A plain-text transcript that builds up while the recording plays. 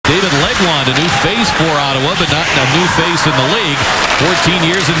David Legwand, a new face for Ottawa, but not a new face in the league. 14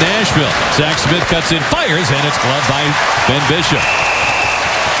 years in Nashville. Zach Smith cuts in, fires, and it's gloved by Ben Bishop.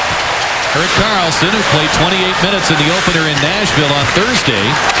 Erik Karlsson, who played 28 minutes in the opener in Nashville on Thursday.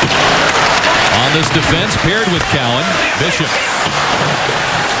 On this defense, paired with Cowan, Bishop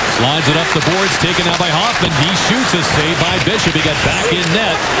slides it up the boards, taken out by Hoffman. He shoots, a save by Bishop. He got back in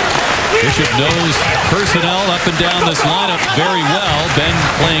net. Bishop knows personnel up and down this lineup very well. Ben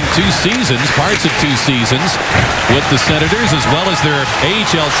playing 2 seasons, parts of 2 seasons with the Senators, as well as their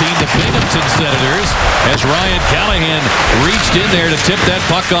AHL team, the Binghamton Senators. As Ryan Callahan reached in there to tip that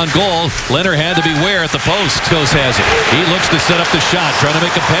puck on goal, Leonard had to beware at the post. Goes has it. He looks to set up the shot, trying to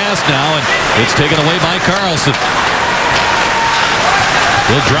make a pass now, and it's taken away by Karlsson.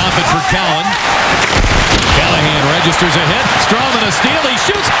 He'll drop it for Cowan. Callahan registers ahead. Strawman a steal. He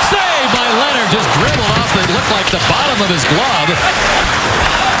shoots. Saved by Leonard. Just dribbled off that looked like the bottom of his glove.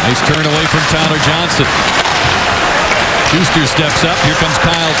 Nice turn away from Tyler Johnson. Schuster steps up. Here comes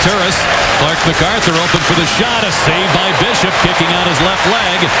Kyle Turris. Clark MacArthur open for the shot. A save by Bishop, kicking out his left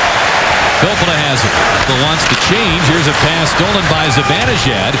leg. Filppula has it. But wants to change. Here's a pass stolen by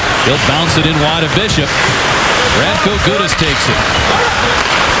Zibanejad. He'll bounce it in wide of Bishop. Radko Gudas takes it.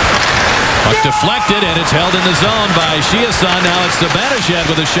 Puck deflected, and it's held in the zone by Chiasson. Now it's Zibanejad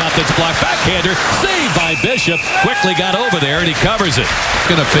with a shot that's blocked. Backhander, saved by Bishop. Quickly got over there, and he covers it.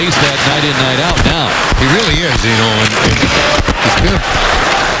 Going to face that night in, night out now. He really is, you know, and he's been a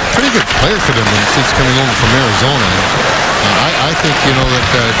pretty good player for them since coming over from Arizona. I think, you know,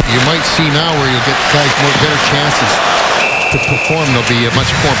 that you might see now where you'll get guys better chances to perform. They'll be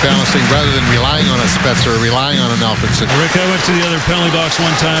much more balancing rather than relying on a Spezza or relying on an Alfredson. Rick, I went to the other penalty box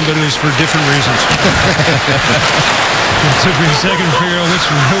one time, but it was for different reasons. It took me a second to figure out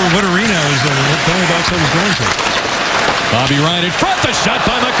what arena I was in and what penalty box I was going to. Bobby Ryan in front. The shot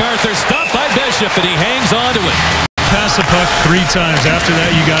by MacArthur. Stopped by Bishop, and he hangs on to it. Pass the puck 3 times. After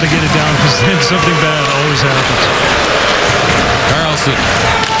that, you got to get it down because then something bad always happens. Karlsson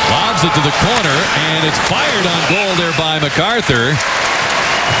lobs it to the corner, and it's fired on goal there by MacArthur.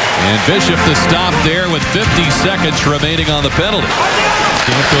 And Bishop the stop there with 50 seconds remaining on the penalty.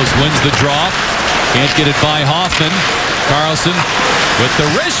 Stamkos wins the draw. Can't get it by Hoffman. Karlsson with the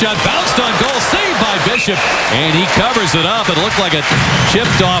wrist shot, bounced on goal, saved by Bishop, and he covers it up. It looked like it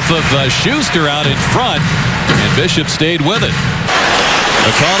chipped off of Schuster out in front, and Bishop stayed with it.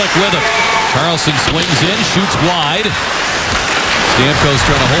 McCulloch with him. Karlsson swings in, shoots wide. Stamkos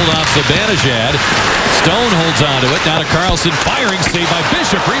trying to hold off Zibanejad. Stone holds on to it. Now to Karlsson, firing, saved by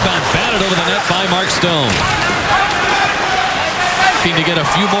Bishop. Rebound batted over the net by Mark Stone. Looking to get a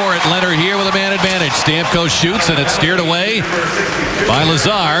few more at Leonard here with a man advantage. Stamkos shoots, and it's steered away by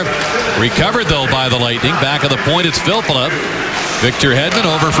Lazar. Recovered, though, by the Lightning. Back of the point, it's Filppula. Victor Hedman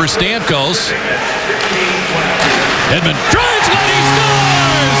over for Stamkos. Hedman drives, and he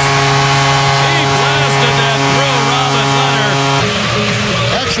scores! He blasted that through Robin Leonard.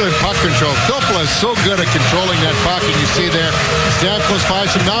 Excellent puck control. Filppula is so good at controlling that puck, and you see there, Stamkos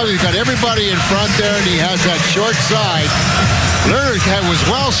fires him. Now he's got everybody in front there, and he has that short side. Leonard was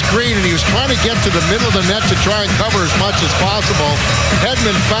well screened, and he was trying to get to the middle of the net to try and cover as much as possible.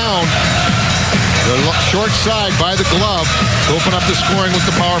 Hedman found the short side by the glove to open up the scoring with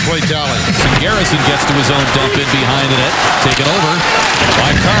the power play tally. Garrison gets to his own dump in behind the net. Taken over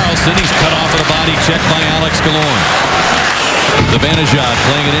by Karlsson. He's cut off with a body check by Alex Killorn. Zibanejad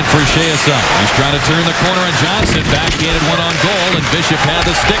playing it in for Chiasson. He's trying to turn the corner on Johnson. Backhanded one on goal, and Bishop had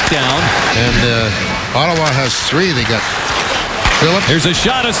the stick down. And Ottawa has 3. They got Philip. Here's a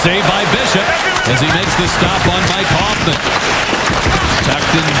shot, a save by Bishop as he makes the stop on Mike Hoffman.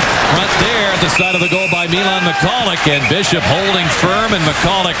 Tucked in front there at the side of the goal by Milan McCulloch, and Bishop holding firm, and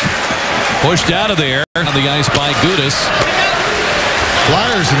McCulloch pushed out of there on the ice by Gudas.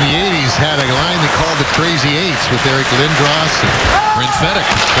 Flyers in the 80s had a line they called the Crazy Eights with Eric Lindros and Brent Fedek,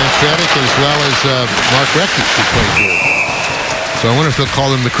 as well as Mark Recchi, who played here. So I wonder if they'll call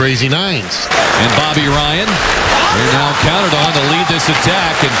them the Crazy Nines. And Bobby Ryan, they're now counted on to lead this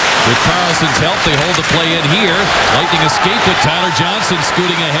attack, and with Karlsson's help, they hold the play in here. Lightning escape with Tyler Johnson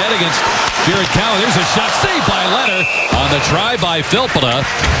scooting ahead against Jared Cowan. There's a shot saved by Leonard on the try by Filppula,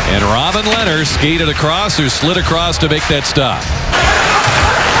 and Robin Leonard skated across or slid across to make that stop.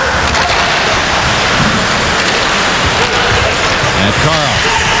 And Carl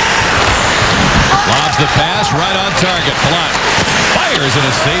lobs the pass right on target. Palat fires, and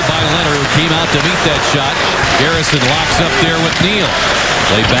a save by Leonard, who came out to meet that shot. Garrison locks up there with Neal.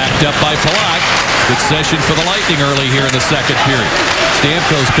 Play backed up by Palat. Good session for the Lightning early here in the second period.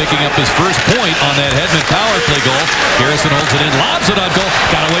 Stamkos picking up his first point on that Hedman power play goal. Garrison holds it in, lobs it on goal.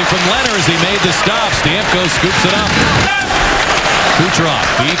 Got away from Leonard as he made the stop. Stamkos scoops it up. Kucherov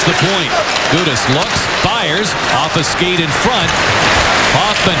feeds the point. Gudis looks, fires, off a skate in front.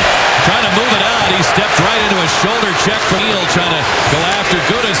 Hoffman trying to move it out. He stepped right into a shoulder check from Neal, trying to go after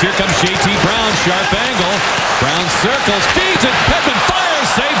Gudis. Here comes JT Brown, sharp angle. Brown circles, feeds it. Hedman fires,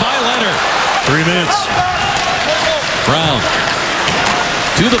 saved by Leonard. 3 minutes. Brown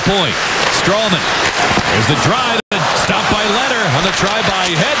to the point. Strawman. There's the drive. Stopped by Leonard on the try by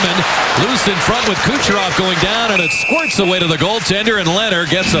Hedman. Loose in front with Kucherov going down, and it squirts away to the goaltender, and Leonard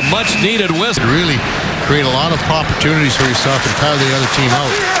gets a much-needed whistle. Really create a lot of opportunities for yourself and tire the other team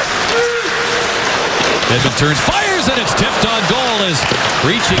out. Hedman turns, fires, and it's tipped on goal as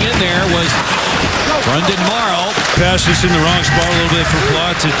reaching in there was Brendan Morrow. Pass just in the wrong spot a little bit for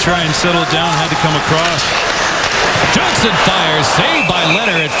Plot to try and settle it down. Had to come across. Johnson fires, saved by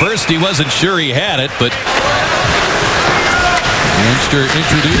Leonard. At first he wasn't sure he had it, but Manchester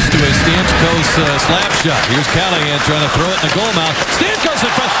introduced to a Stamkos slap shot. Here's Callahan trying to throw it in the goal mouth. Stamkos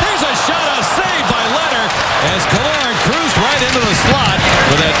in front. There's a shot, a save by Leonard as Killorn cruised right into the slot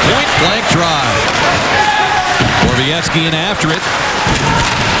for that point-blank drive. Borowiecki in after it.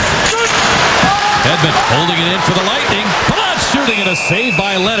 Hedman holding it in for the Lightning. Palat shooting and a save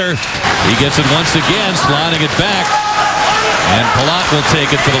by Leonard. He gets it once again, sliding it back. And Palat will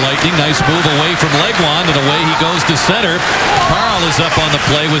take it for the Lightning. Nice move away from Legwand, and away he goes to center. Carl is up on the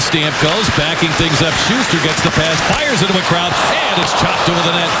play with Stamkos, backing things up. Schuster gets the pass, fires into a crowd, and it's chopped over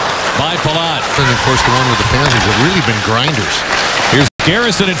the net by Palat. And of course the one with the Panthers have really been grinders. Here's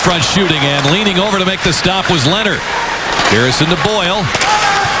Garrison in front shooting, and leaning over to make the stop was Leonard. Garrison to Boyle.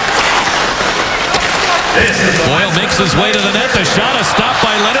 Boyle makes his way to the net. The shot is stopped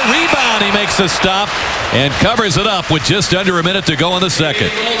by Leonard. Rebound. He makes a stop and covers it up with just under a minute to go in the second.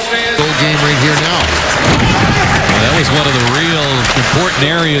 Goal game right here now. That was one of the real important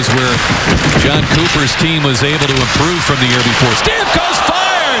areas where John Cooper's team was able to improve from the year before. Stamkos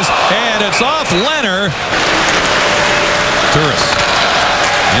fires, and it's off Leonard. Turris.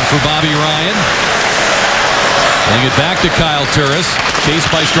 And for Bobby Ryan. Playing it back to Kyle Turris.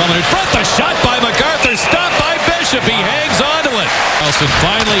 Chased by Stroman in front. The shot by MacArthur. Stopped by Bishop. He hangs onto it. Nelson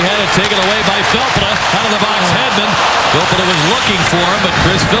finally had it taken away by Felpina. Out of the box, Hedman. Felpina was looking for him, but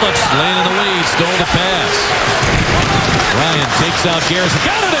Chris Phillips laying in the lead. Stole the pass. Ryan takes out Garrison.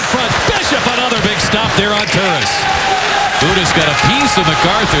 Got it in front. Bishop, another big stop there on Turris. Gudis got a piece of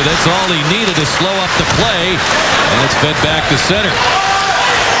MacArthur. That's all he needed to slow up the play. And it's fed back to center.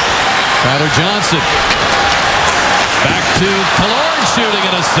 Tyler Johnson. Back to Killorn shooting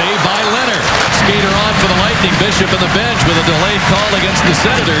and a save by Leonard. Skater on for the Lightning. Bishop on the bench with a delayed call against the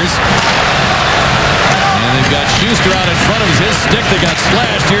Senators. And they've got Schuster out in front of his stick that got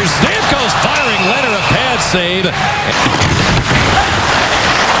slashed. Here's Stamkos firing Leonard, a pad save.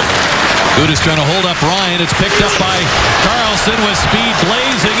 Gudis trying to hold up Ryan. It's picked up by Carlson with speed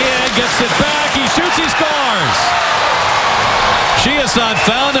blazing in. Gets it back. He shoots. He scores. Chiasson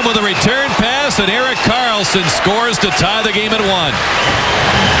found him with a return pass, and Erik Karlsson scores to tie the game at 1.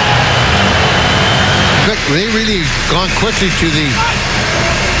 They really gone quickly to the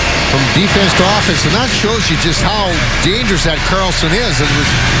from defense to offense, and that shows you just how dangerous that Karlsson is, and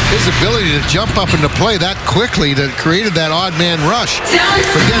his ability to jump up into play that quickly that created that odd man rush.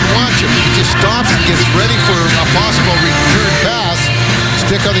 But then watch him. He just stops and gets ready for a possible return pass.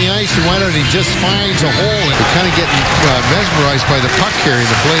 Stick on the ice, and why don't he just finds a hole and kind of getting mesmerized by the puck carry.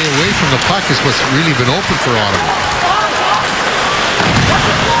 The play away from the puck is what's really been open for Ottawa.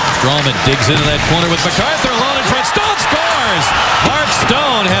 Stroman digs into that corner with MacArthur alone in front. Stone scores! Mark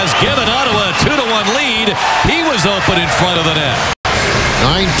Stone has given Ottawa a 2-1 lead. He was open in front of the net.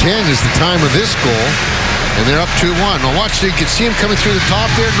 9:10 is the time of this goal. And they're up 2-1. Now watch, you can see him coming through the top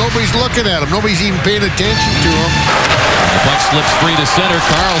there. Nobody's looking at him. Nobody's even paying attention to him. The puck slips free to center.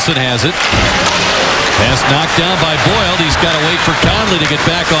 Karlsson has it. Pass knocked down by Boyle. He's got to wait for Conley to get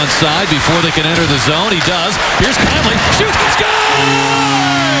back on side before they can enter the zone. He does. Here's Conley. Shoots.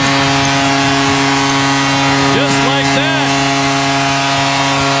 Scores! Just like that.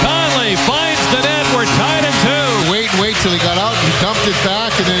 Conley finds the net. We're tied at 2. Wait till he got out and dumped it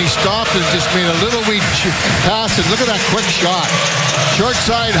back, and then he stopped and just made a little wee pass, and look at that quick shot. Short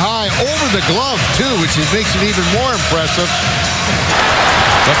side high over the glove too, which makes it even more impressive.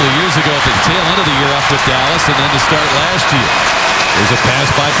 A couple of years ago at the tail end of the year up with Dallas, and then to start last year. There's a pass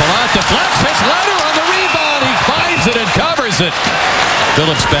by Palat. Deflects, hits Leonard on the rebound. He finds it and covers it.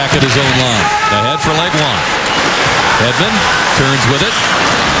 Phillips back at his own line. Ahead for Legwand. Hedman turns with it.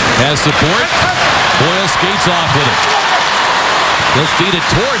 Has support. Boyle skates off with it. He'll feed it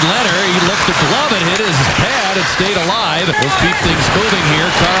toward Leonard. He looked the glove and hit his pad and stayed alive. We'll keep things moving here.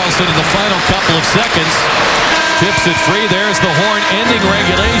 Carlson in the final couple of seconds tips it free. There's the horn ending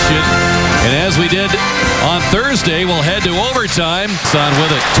regulation. And as we did on Thursday, we'll head to overtime. Son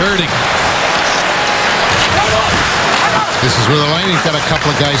with it, turning. This is where the Lightning's got a couple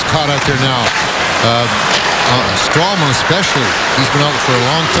of guys caught out there now. Strawman especially. He's been out for a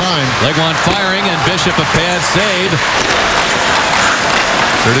long time. Legwand firing, and Bishop a pad save.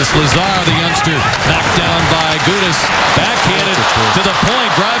 Curtis Lazar, the youngster, knocked down by Gudas. Backhanded to the point.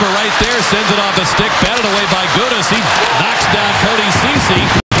 Driver right there, sends it off a stick. Batted away by Gudas. He knocks down Cody Ceci.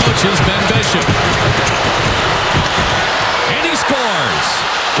 Coaches Ben Bishop. And he scores.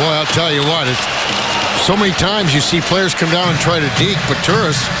 Boy, I'll tell you what. It's so many times you see players come down and try to deke, but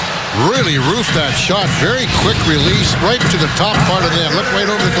Turris really roofed that shot. Very quick release right to the top part of the net. Look right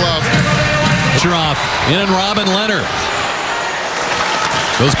over the glove. Off in and Robin Leonard.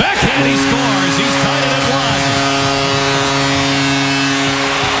 Goes backhand, he scores. He's tied it at 1.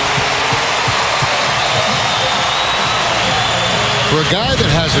 For a guy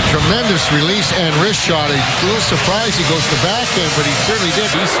that has a tremendous release and wrist shot, a little surprised he goes to the backhand, but he certainly did.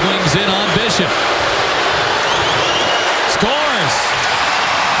 He swings in on Bishop. Scores.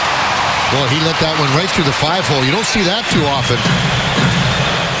 Boy, he let that one right through the 5-hole. You don't see that too often.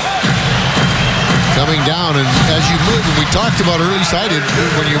 Coming down, and as you move, and we talked about early sided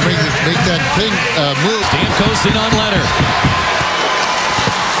when you make that thing move. Stamkos in on Leonard.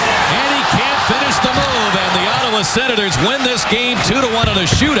 And he can't finish the move, and the Ottawa Senators win this game 2-1 in a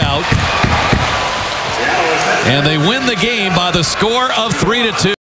shootout. And they win the game by the score of 3-2.